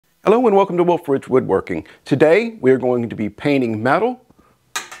Hello and welcome to Wolfridge Woodworking. Today we are going to be painting metal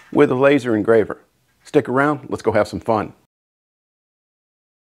with a laser engraver. Stick around, let's go have some fun.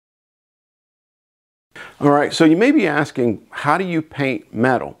 Alright, so you may be asking, how do you paint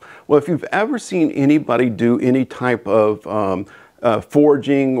metal? Well, if you've ever seen anybody do any type of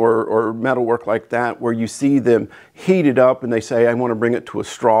forging or metal work like that, where you see them heat it up and they say, I want to bring it to a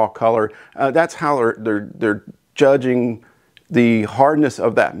straw color, that's how they're judging the hardness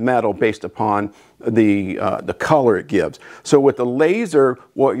of that metal based upon the color it gives. So with the laser,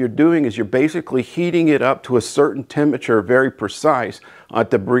 what you're doing is you're basically heating it up to a certain temperature, very precise,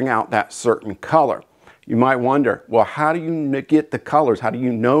 to bring out that certain color. You might wonder, well, how do you get the colors? How do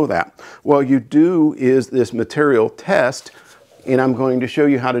you know that? Well, you do is this material test, and I'm going to show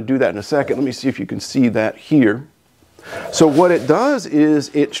you how to do that in a second. Let me see if you can see that here. So what it does is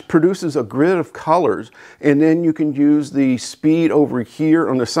it produces a grid of colors, and then you can use the speed over here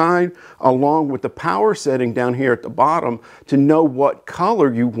on the side along with the power setting down here at the bottom to know what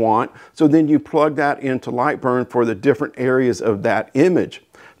color you want. So then you plug that into Lightburn for the different areas of that image.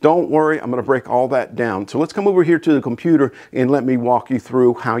 Don't worry, I'm going to break all that down. So let's come over here to the computer and let me walk you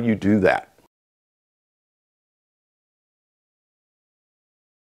through how you do that.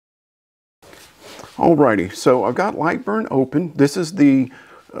 Alrighty, so I've got Lightburn open. This is the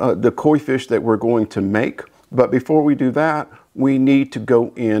koi fish that we're going to make. But before we do that, we need to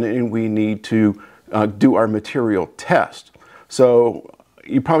go in and we need to do our material test. So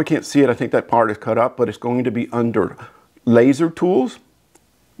you probably can't see it. I think that part is cut up, but it's going to be under Laser Tools,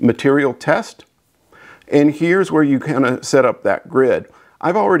 Material Test. And here's where you kind of set up that grid.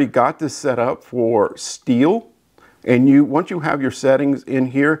 I've already got this set up for steel. And once you have your settings in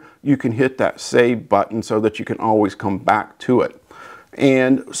here, you can hit that save button so that you can always come back to it.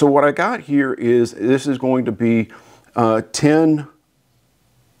 And so what I got here is, this is going to be 10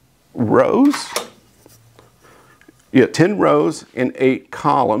 rows. Yeah, 10 rows and 8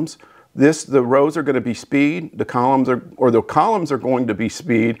 columns. The rows are going to be speed, the columns are going to be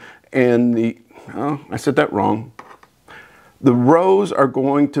speed, and I said that wrong. The rows are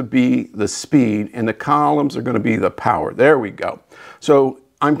going to be the speed and the columns are going to be the power. There we go. So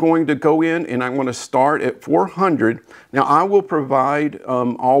I'm going to go in and I'm going to start at 400. Now I will provide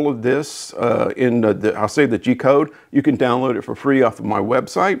all of this in I'll say the G code. You can download it for free off of my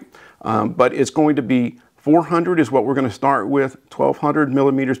website, but it's going to be 400 is what we're going to start with. 1200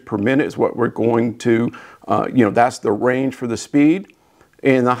 millimeters per minute is what we're going to, that's the range for the speed.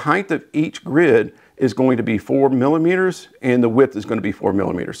 And the height of each grid is going to be 4 millimeters and the width is going to be 4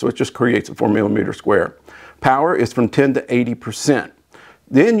 millimeters. So it just creates a 4 millimeter square. Power is from 10 to 80%.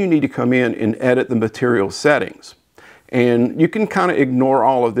 Then you need to come in and edit the material settings. And you can kind of ignore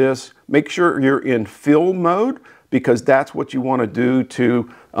all of this. Make sure you're in fill mode because that's what you want to do to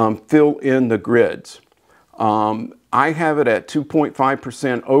fill in the grids. I have it at 2.5%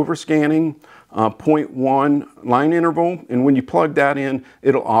 overscanning. 0.1 line interval, and when you plug that in,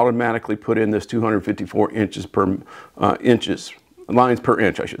 it'll automatically put in this 254 lines per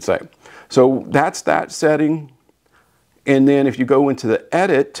inch, I should say. So that's that setting. And then if you go into the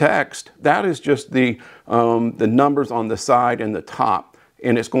edit text, that is just the numbers on the side and the top,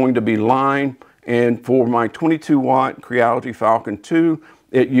 and it's going to be line. And for my 22 watt Creality Falcon2,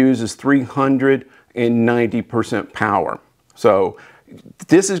 it uses 390% power. So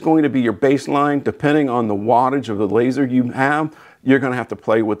this is going to be your baseline. Depending on the wattage of the laser you have, you're going to have to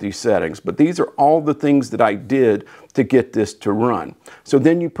play with these settings. But these are all the things that I did to get this to run. So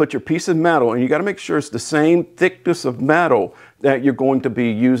then you put your piece of metal, and you got to make sure it's the same thickness of metal that you're going to be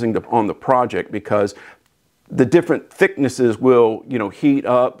using on the project, because the different thicknesses will, heat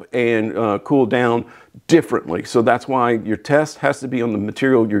up and cool down differently. So that's why your test has to be on the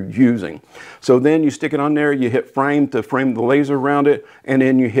material you're using. So then you stick it on there, you hit frame to frame the laser around it, and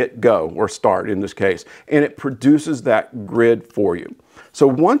then you hit go, or start in this case, and it produces that grid for you. So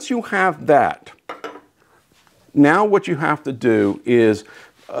once you have that, now what you have to do is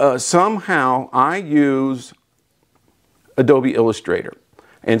somehow I use Adobe Illustrator.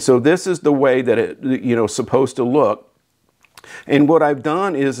 And so this is the way that it's supposed to look. And what I've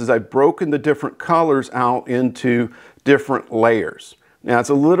done is I've broken the different colors out into different layers. Now it's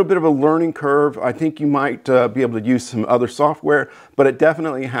a little bit of a learning curve. I think you might be able to use some other software, but it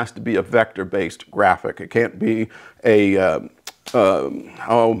definitely has to be a vector-based graphic. It can't be a,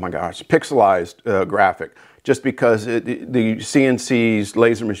 oh my gosh, pixelized graphic, just because the CNC's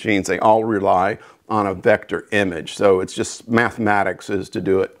laser machines, they all rely on a vector image. So it's just mathematics is to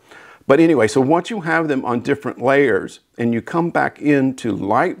do it. But anyway, so once you have them on different layers and you come back into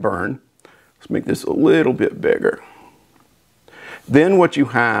Lightburn, let's make this a little bit bigger. Then what you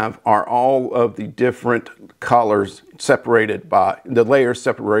have are all of the different colors separated by, the layers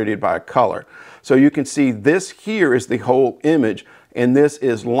separated by a color. So you can see this here is the whole image and this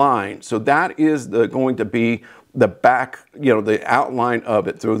is line. So that is going to be the back, the outline of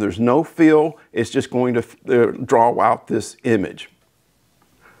it. So there's no fill, it's just going to draw out this image.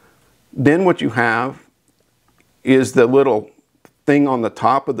 Then what you have is the little thing on the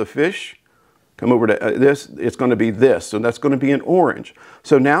top of the fish. Come over to this, it's going to be this, so that's going to be an orange.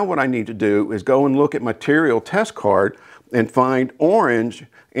 So now what I need to do is go and look at material test card and find orange,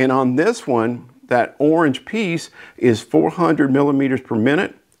 and on this one, that orange piece is 400 millimeters per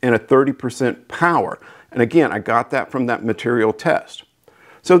minute and a 30% power. And again, I got that from that material test.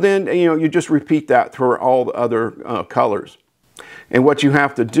 So then, you just repeat that for all the other colors. And what you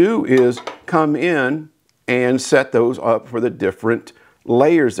have to do is come in and set those up for the different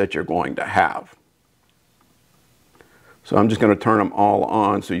layers that you're going to have. So I'm just going to turn them all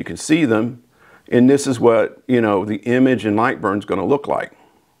on so you can see them. And this is what, the image in Lightburn is going to look like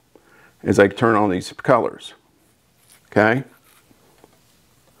as I turn on these colors. Okay?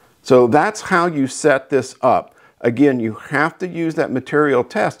 So that's how you set this up. Again, you have to use that material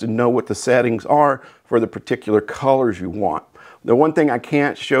test to know what the settings are for the particular colors you want. The one thing I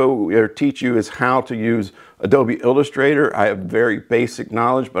can't show or teach you is how to use Adobe Illustrator. I have very basic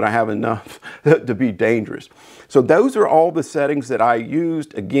knowledge, but I have enough to be dangerous. So those are all the settings that I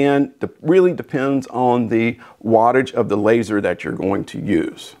used. Again, it really depends on the wattage of the laser that you're going to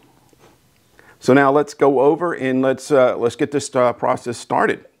use. So now let's go over and let's get this process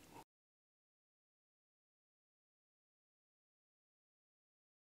started.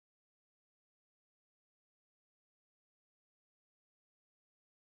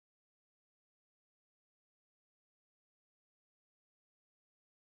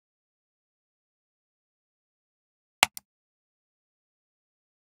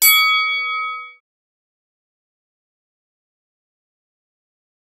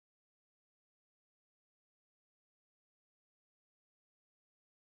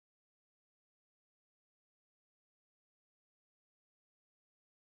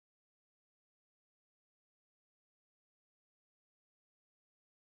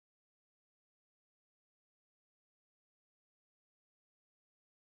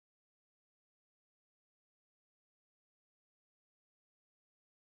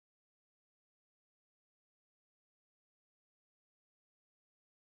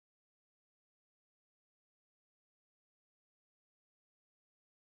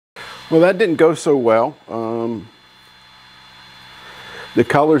 Well, that didn't go so well. The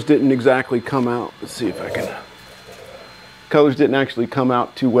colors didn't exactly come out. Let's see if I can. Colors didn't actually come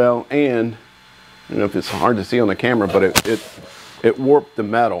out too well, and I don't know if it's hard to see on the camera, but it warped the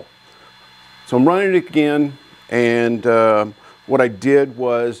metal. So I'm running it again, and what I did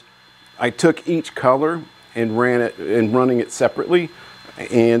was I took each color and running it separately,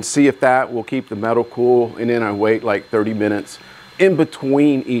 and see if that will keep the metal cool, and then I wait like 30 minutes in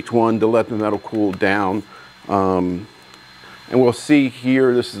between each one to let the metal cool down. And we'll see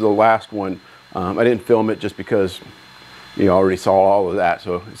here, this is the last one. I didn't film it just because you already saw all of that.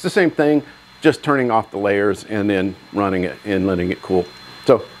 So it's the same thing, just turning off the layers and then running it and letting it cool.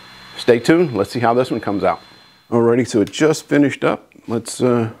 So stay tuned, let's see how this one comes out. Alrighty, so it just finished up. Let's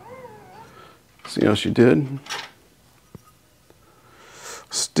see how she did.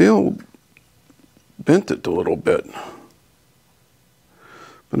 Still bent it a little bit,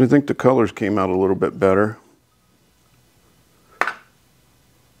 but I think the colors came out a little bit better. I'm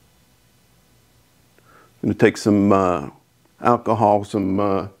going to take some alcohol, some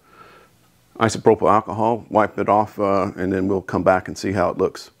isopropyl alcohol, wipe it off, and then we'll come back and see how it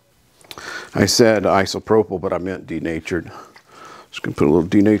looks. I said isopropyl, but I meant denatured. Just going to put a little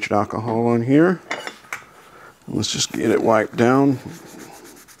denatured alcohol on here. Let's just get it wiped down.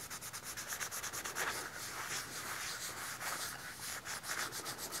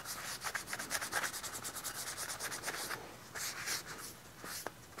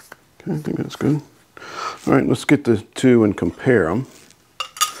 Okay, I think that's good. All right, let's get the two and compare them.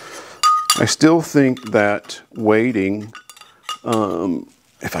 I still think that weighting,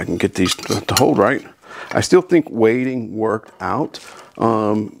 if I can get these to hold right, I still think weighting worked out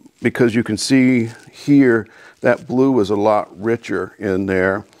because you can see here that blue is a lot richer in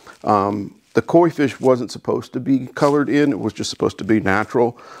there. The koi fish wasn't supposed to be colored in, it was just supposed to be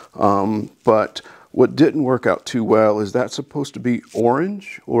natural. But what didn't work out too well is that's supposed to be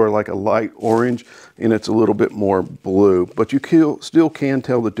orange or like a light orange, and it's a little bit more blue. But you still can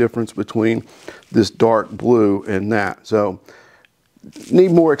tell the difference between this dark blue and that. So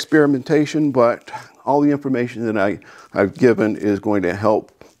need more experimentation, but all the information that I've given is going to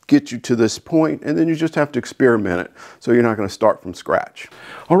help get you to this point, and then you just have to experiment it, so you're not going to start from scratch.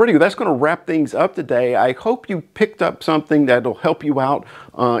 Alrighty, that's going to wrap things up today. I hope you picked up something that'll help you out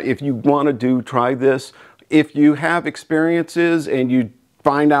if you want to try this. If you have experiences and you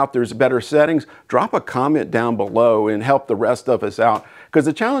find out there's better settings, drop a comment down below and help the rest of us out. Because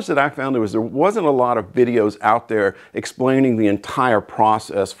the challenge that I found was there wasn't a lot of videos out there explaining the entire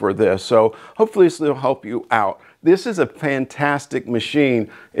process for this. So hopefully this will help you out. This is a fantastic machine.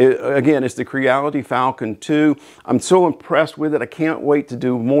 Again, it's the Creality Falcon2. I'm so impressed with it. I can't wait to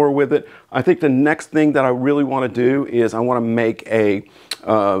do more with it. I think the next thing that I really want to do is I want to make a,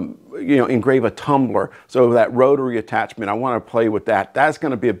 engrave a tumbler. So that rotary attachment, I want to play with that. That's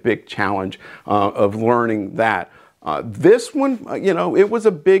going to be a big challenge of learning that. This one, it was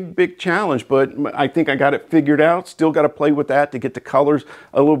a big challenge, but I think I got it figured out. Still got to play with that to get the colors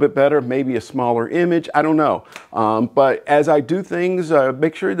a little bit better, maybe a smaller image. I don't know. But as I do things,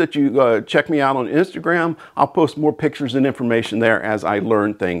 make sure that you check me out on Instagram. I'll post more pictures and information there as I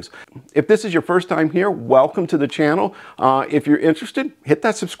learn things. If this is your first time here, welcome to the channel. If you're interested, hit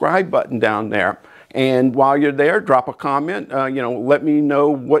that subscribe button down there. And while you're there, drop a comment. Let me know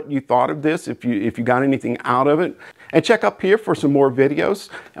what you thought of this, if you got anything out of it. And check up here for some more videos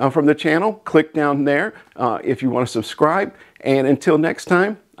from the channel. Click down there if you want to subscribe. And until next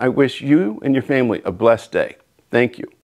time, I wish you and your family a blessed day. Thank you.